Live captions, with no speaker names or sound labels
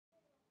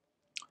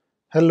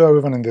Hello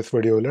everyone, in this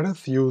video let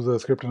us use a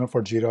ScriptRunner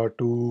for Jira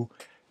to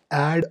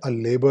add a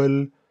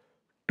label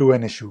to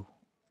an issue.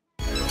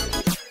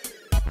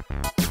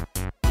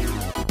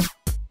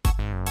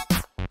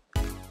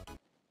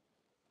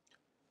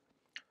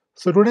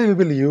 So today we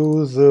will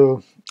use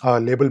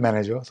a label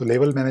manager. So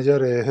label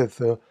manager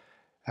is,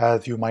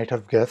 as you might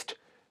have guessed,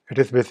 it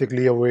is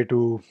basically a way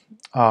to,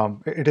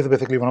 it is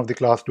basically one of the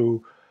class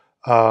to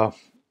uh,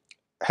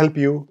 help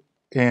you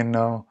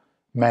in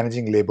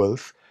managing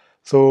labels.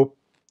 So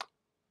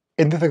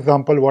in this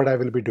example, what I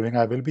will be doing,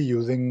 I will be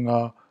using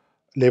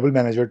label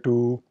manager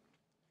to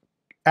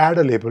add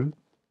a label.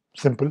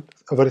 Simple,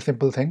 a very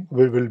simple thing.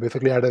 We will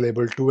basically add a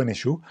label to an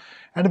issue,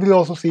 and we'll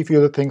also see a few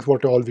other things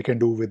what all we can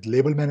do with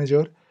label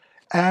manager.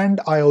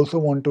 And I also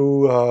want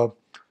to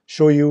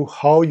show you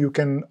how you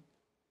can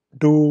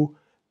do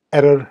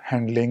error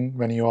handling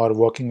when you are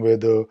working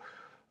with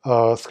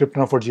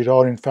ScriptRunner for Jira,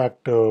 or in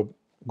fact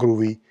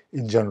Groovy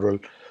in general.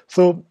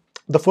 So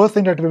the first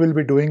thing that we will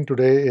be doing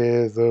today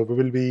is we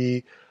will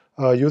be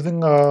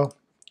using a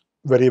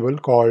variable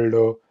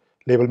called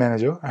label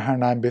manager,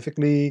 and I'm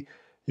basically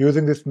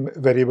using this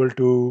variable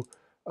to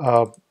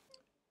uh,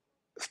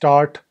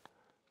 start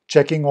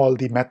checking all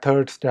the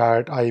methods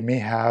that I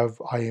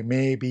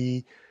may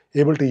be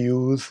able to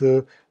use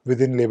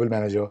within label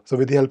manager. So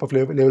with the help of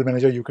label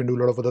manager, you can do a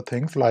lot of other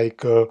things,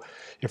 like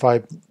if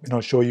I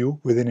show you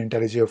within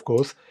IntelliJ, of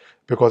course,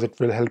 because it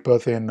will help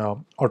us in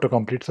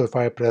autocomplete. So if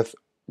I press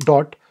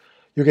dot,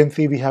 you can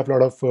see we have a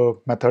lot of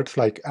methods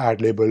like add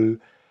label.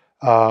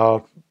 uh,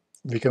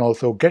 we can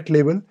also get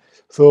label.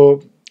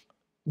 So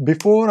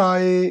before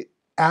I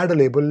add a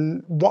label,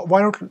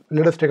 why not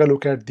let us take a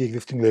look at the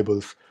existing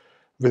labels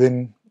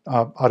within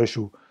our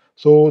issue.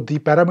 So the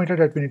parameter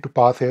that we need to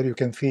pass here, you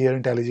can see here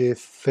IntelliJ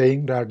is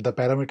saying that the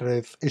parameter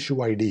is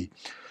issue ID.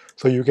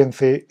 So you can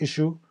say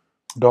issue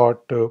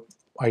dot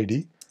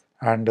ID,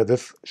 and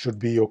this should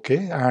be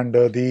okay. And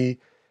the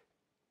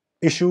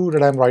issue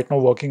that I'm right now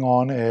working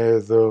on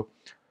is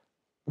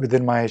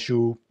within my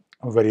issue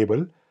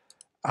variable.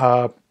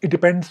 It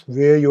depends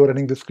where you're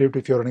running the script.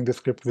 If you're running the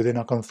script within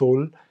a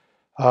console,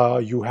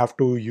 you have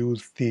to you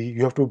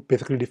have to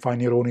basically define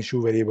your own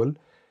issue variable,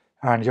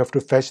 and you have to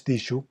fetch the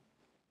issue.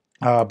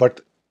 But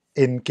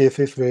in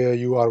cases where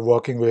you are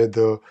working with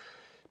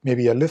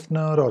maybe a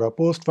listener or a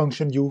post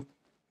function, you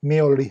may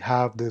already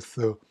have this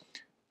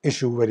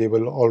issue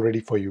variable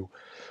already for you.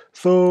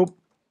 So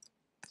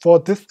for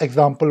this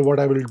example, what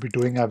I will be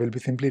doing, I will be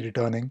simply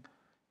returning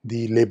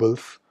the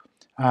labels.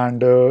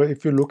 And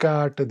if you look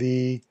at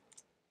the,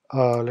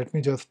 let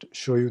me just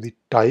show you the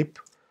type.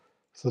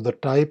 So the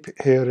type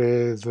here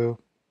is, I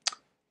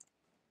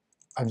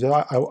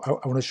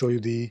want to show you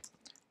the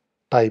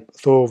type.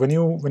 So when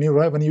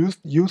you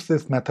use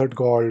this method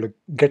called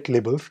get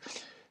labels,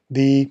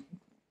 the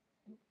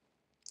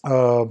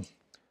uh,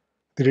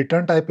 the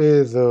return type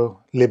is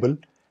label,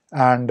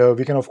 and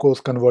we can of course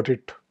convert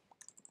it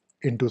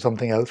into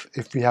something else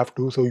if we have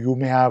to. So you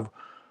may have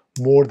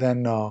more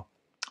than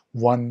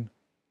one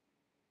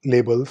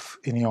labels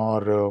in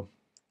your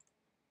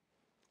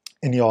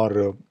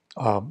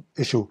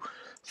issue.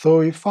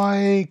 So if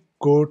I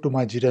go to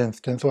my Jira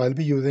instance, so I'll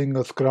be using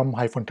a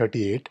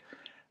Scrum-38,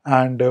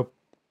 and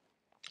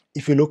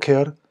if you look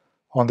here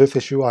on this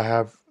issue, I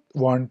have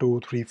 1,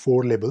 2, 3,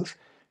 4 labels.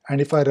 And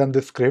if I run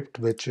the script,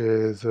 which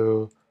is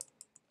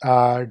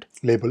add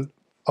label,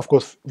 of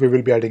course, we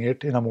will be adding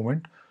it in a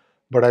moment,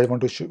 but I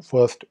want to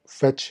first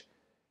fetch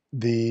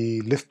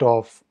the list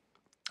of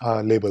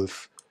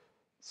labels.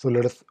 So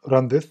let us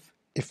run this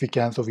if we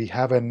can. So we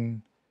have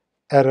an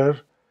error,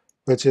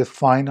 which is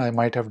fine. I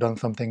might have done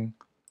something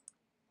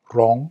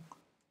wrong.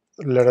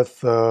 Let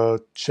us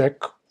check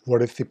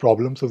what is the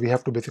problem. So we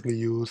have to basically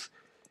use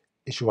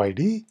issue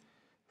ID.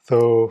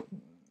 So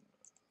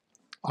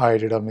I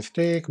did a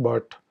mistake,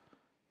 but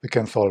we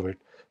can solve it.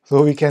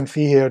 So we can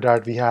see here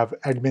that we have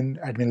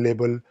admin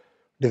label,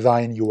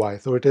 design UI.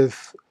 So it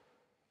is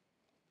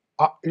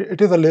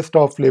a list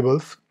of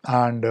labels,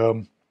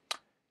 and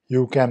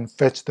you can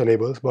fetch the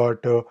labels.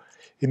 But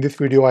in this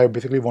video, I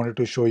basically wanted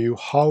to show you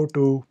how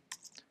to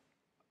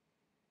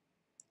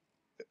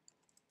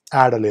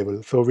add a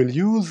label. So we'll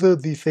use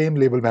the same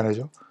label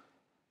manager,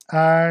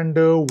 and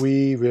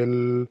we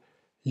will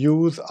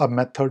use a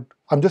method.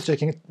 I'm just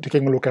taking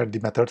a look at the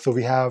method. So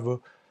we have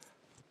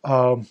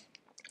um,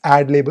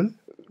 add label.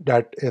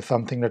 That is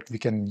something that we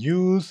can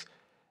use.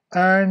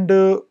 And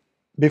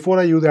before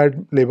I use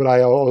add label,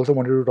 I also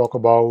wanted to talk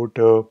about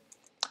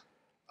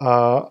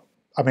uh,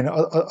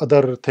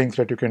 other things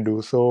that you can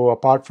do. So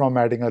apart from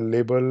adding a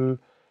label,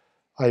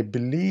 I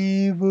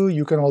believe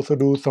you can also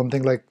do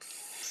something like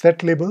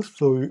set labels.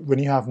 So when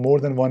you have more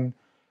than one,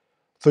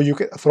 so you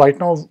can. So right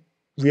now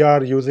we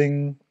are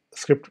using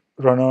script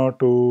runner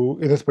to,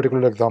 in this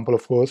particular example,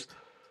 of course,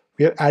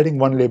 we are adding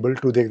one label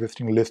to the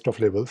existing list of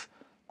labels.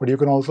 But you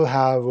can also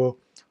have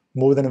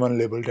more than one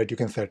label that you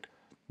can set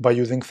by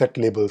using set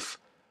labels.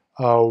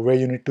 Where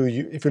you need to,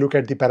 if you look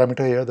at the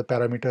parameter here, the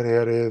parameter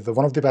here is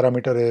one of the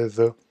parameter is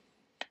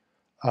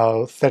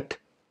set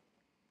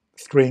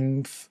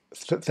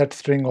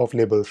string of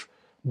labels.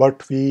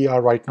 but we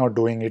are right now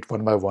doing it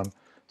one by one.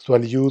 So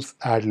I'll use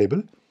add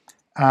label,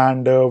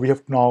 and we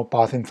have now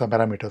passed in some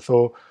parameters.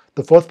 So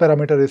the first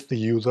parameter is the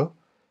user,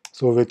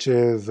 so which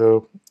is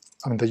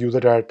the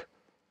user uh,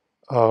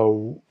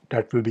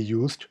 that will be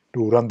used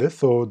to run this.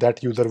 So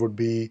that user would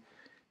be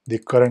the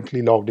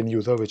currently logged in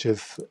user, which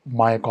is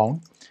my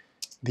account.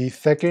 The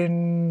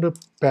second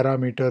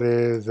parameter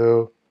is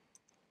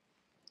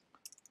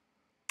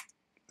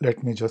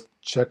let me just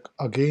check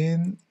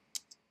again.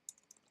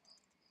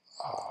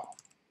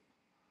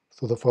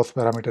 So the first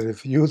parameter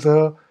is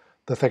user.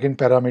 The second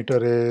parameter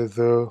is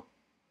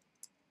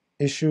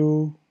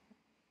issue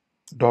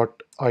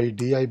dot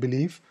id, I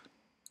believe.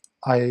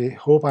 I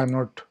hope I'm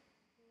not.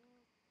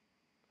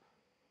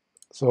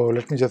 So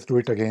let me just do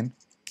it again.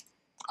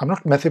 I'm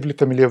not massively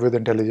familiar with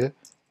IntelliJ.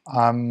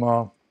 I'm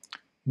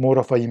more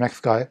of a Emacs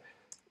guy.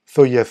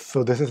 So yes,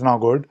 so this is now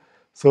good.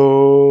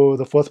 So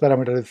the first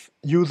parameter is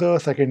user,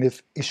 second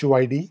is issue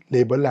ID,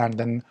 label, and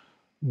then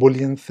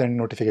Boolean send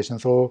notification.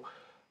 So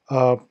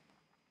uh,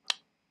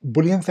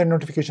 Boolean send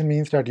notification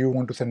means that you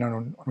want to send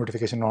a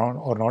notification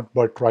or not,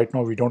 but right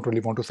now we don't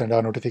really want to send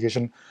a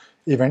notification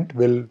event.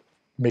 We'll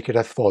make it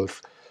as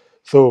false.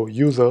 So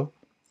user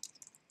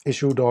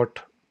issue dot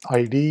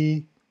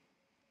ID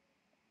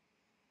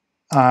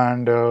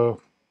and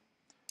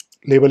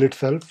label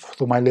itself.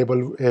 So my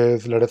label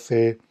is, let us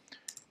say,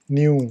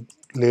 new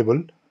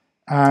label,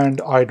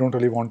 and I don't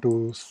really want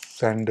to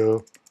send a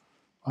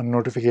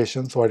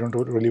notification, so I don't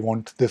really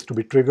want this to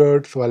be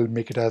triggered, so I'll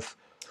make it as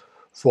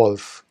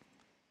false.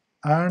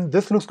 And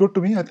this looks good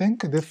to me. I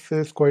think this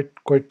is quite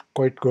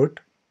good.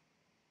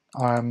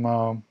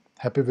 I'm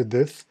happy with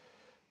this.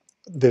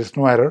 There's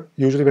no error.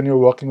 Usually when you're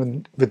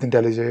working with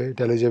IntelliJ,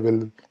 IntelliJ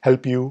will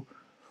help you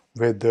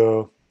with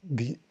the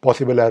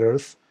possible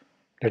errors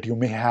that you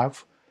may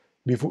have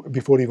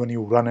before even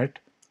you run it.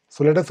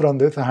 So let us run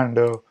this and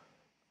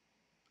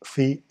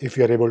see if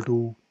you are able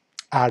to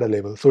add a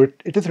label. So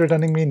it is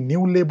returning me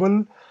new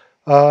label,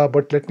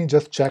 but let me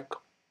just check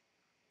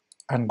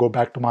and go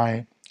back to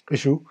my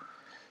issue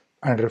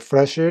and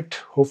refresh it.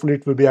 Hopefully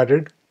it will be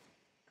added.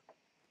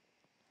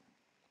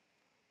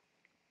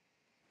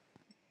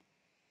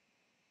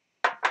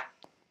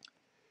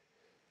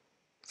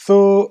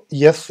 So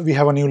yes, we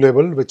have a new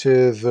label, which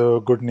is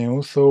good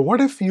news. So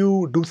what if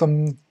you do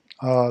some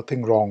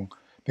thing wrong?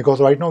 Because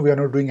right now we are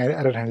not doing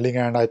error handling,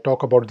 and I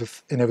talk about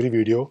this in every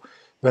video.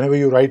 Whenever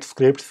you write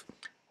scripts,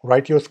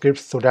 write your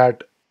scripts so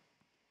that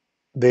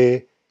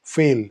they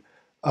fail,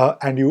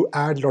 and you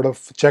add a lot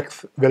of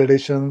checks,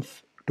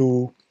 validations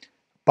to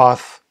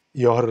pass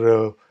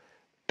your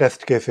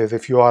test cases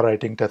if you are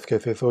writing test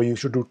cases. So you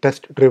should do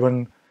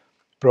test-driven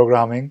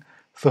programming.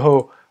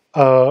 So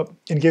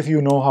in case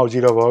you know how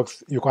Jira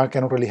works, you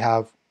cannot really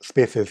have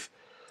spaces.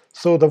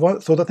 So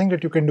the thing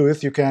that you can do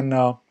is you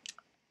can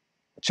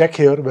check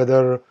here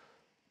whether,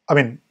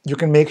 you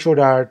can make sure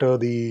that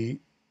the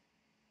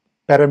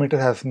parameter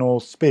has no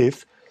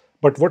space.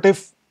 But what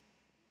if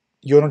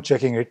you're not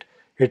checking it?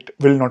 It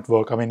will not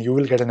work. You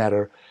will get an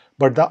error.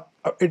 But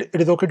it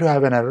is okay to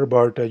have an error,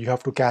 but you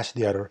have to cache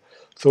the error.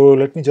 So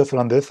let me just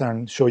run this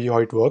and show you how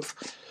it works.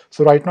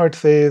 So right now it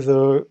says,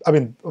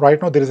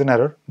 right now there is an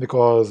error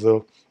because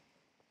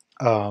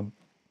um,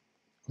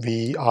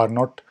 we are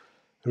not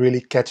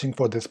really catching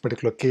for this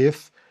particular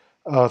case.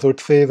 So it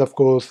says, of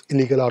course,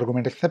 illegal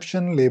argument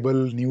exception, label,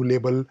 new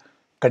label,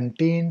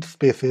 contained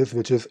spaces,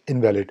 which is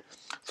invalid.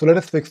 So let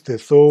us fix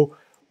this. So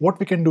what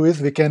we can do is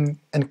we can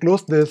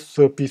enclose this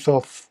piece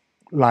of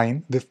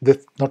line, this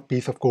not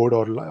piece of code,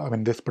 or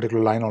this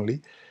particular line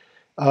only,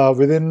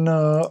 within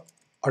a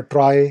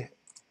try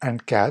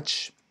and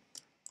catch.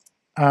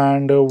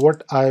 And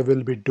what I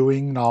will be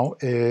doing now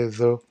is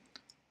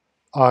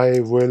I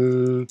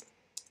will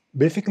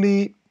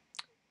basically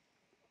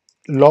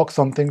log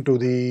something to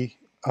the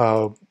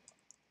I'll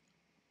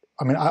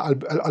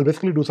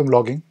basically do some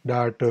logging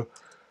that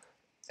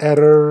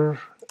error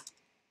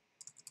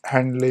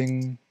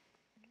handling,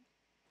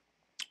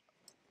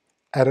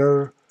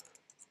 error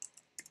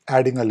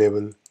adding a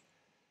label.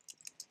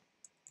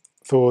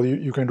 So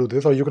you can do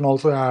this, or you can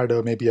also add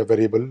maybe a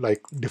variable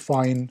like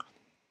define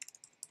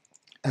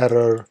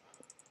error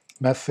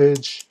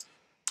message,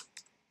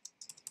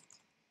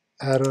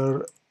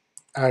 error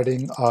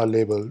adding a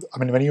label.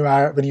 When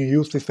you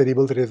use these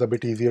variables, it is a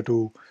bit easier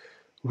to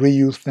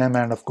reuse them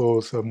and of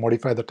course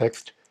modify the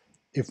text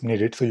if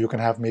needed. So you can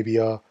have maybe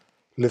a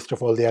list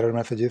of all the error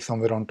messages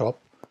somewhere on top,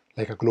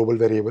 like a global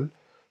variable.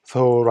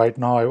 So right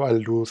now I'll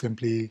do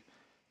simply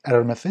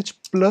error message,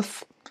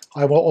 plus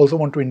I also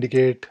want to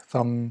indicate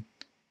some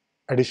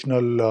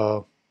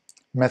additional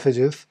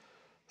messages,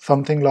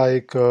 something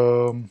like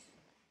why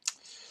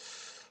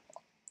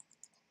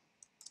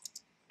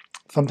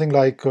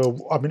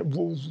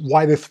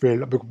this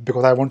failed,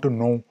 because I want to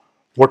know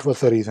what was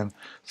the reason.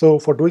 So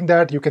for doing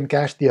that, you can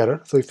cache the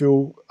error. So if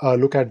you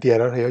look at the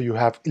error here, you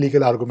have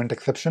illegal argument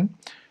exception.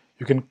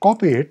 You can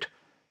copy it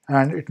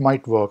and it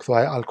might work. So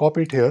I'll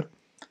copy it here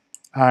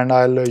and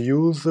I'll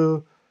use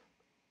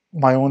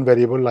my own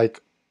variable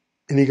like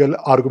illegal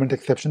argument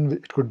exception.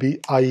 It could be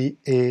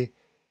IAE,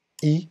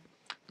 E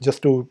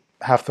just to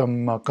have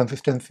some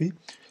consistency.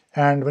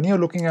 And when you're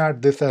looking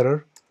at this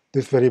error,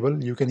 this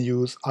variable, you can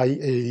use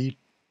IAE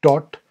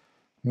dot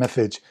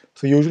message.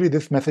 So usually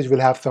this message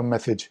will have some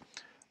message,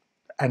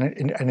 and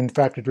in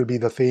fact it will be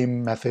the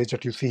same message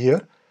that you see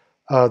here,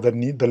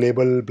 the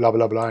label blah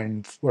blah blah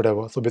and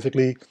whatever. So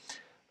basically,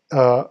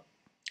 uh,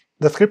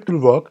 the script will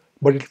work,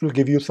 but it will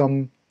give you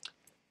some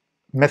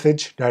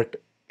message that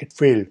it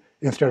failed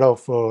instead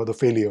of the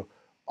failure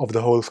of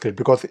the whole script.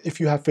 Because if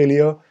you have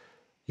failure,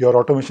 your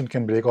automation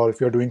can break, or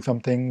if you're doing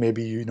something,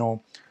 maybe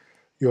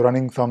you're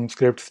running some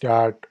scripts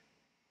that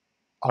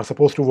are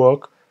supposed to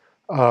work,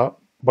 uh,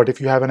 but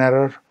if you have an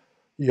error,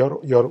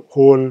 your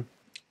whole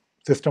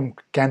system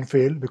can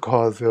fail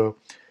because uh,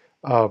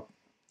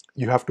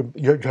 you have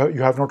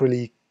not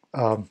really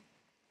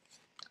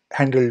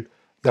handled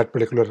that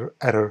particular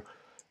error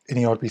in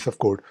your piece of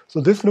code.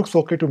 So this looks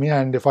okay to me,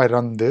 and if I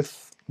run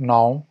this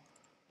now,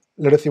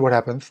 let us see what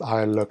happens.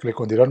 I'll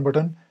click on the run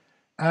button,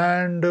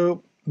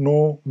 and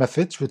no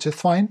message, which is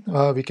fine.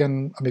 We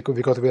can,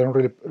 because we are not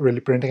really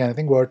printing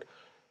anything, but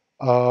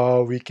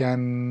we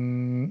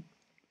can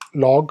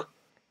log.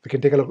 We can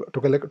take a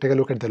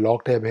look at the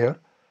log tab here,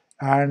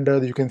 and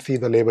you can see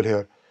the label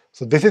here.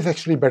 So this is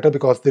actually better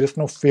because there is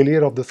no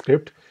failure of the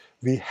script.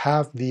 We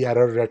have the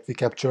error that we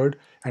captured,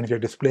 and we are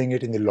displaying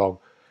it in the log.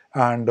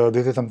 And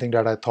this is something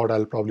that I thought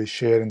I'll probably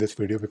share in this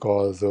video,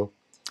 because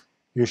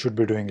you should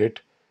be doing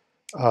it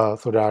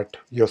so that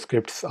your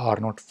scripts are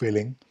not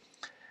failing.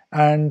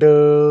 And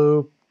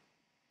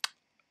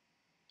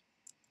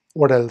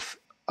what else?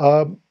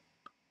 I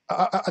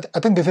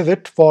think this is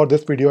it for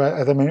this video.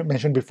 As I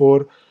mentioned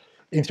before,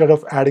 instead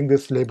of adding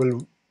this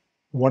label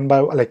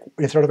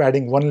instead of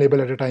adding one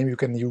label at a time, you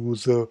can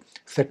use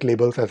set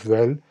labels as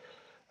well,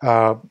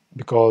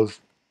 because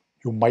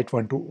you might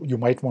want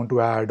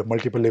to add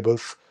multiple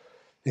labels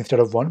instead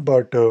of one.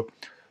 But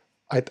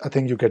I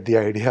think you get the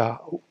idea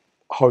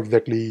how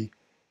exactly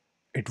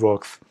it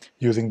works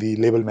using the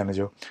label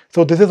manager.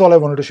 So this is all I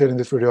wanted to share in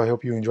this video. I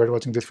hope you enjoyed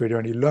watching this video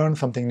and you learned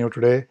something new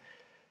today.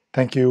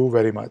 Thank you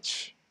very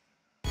much.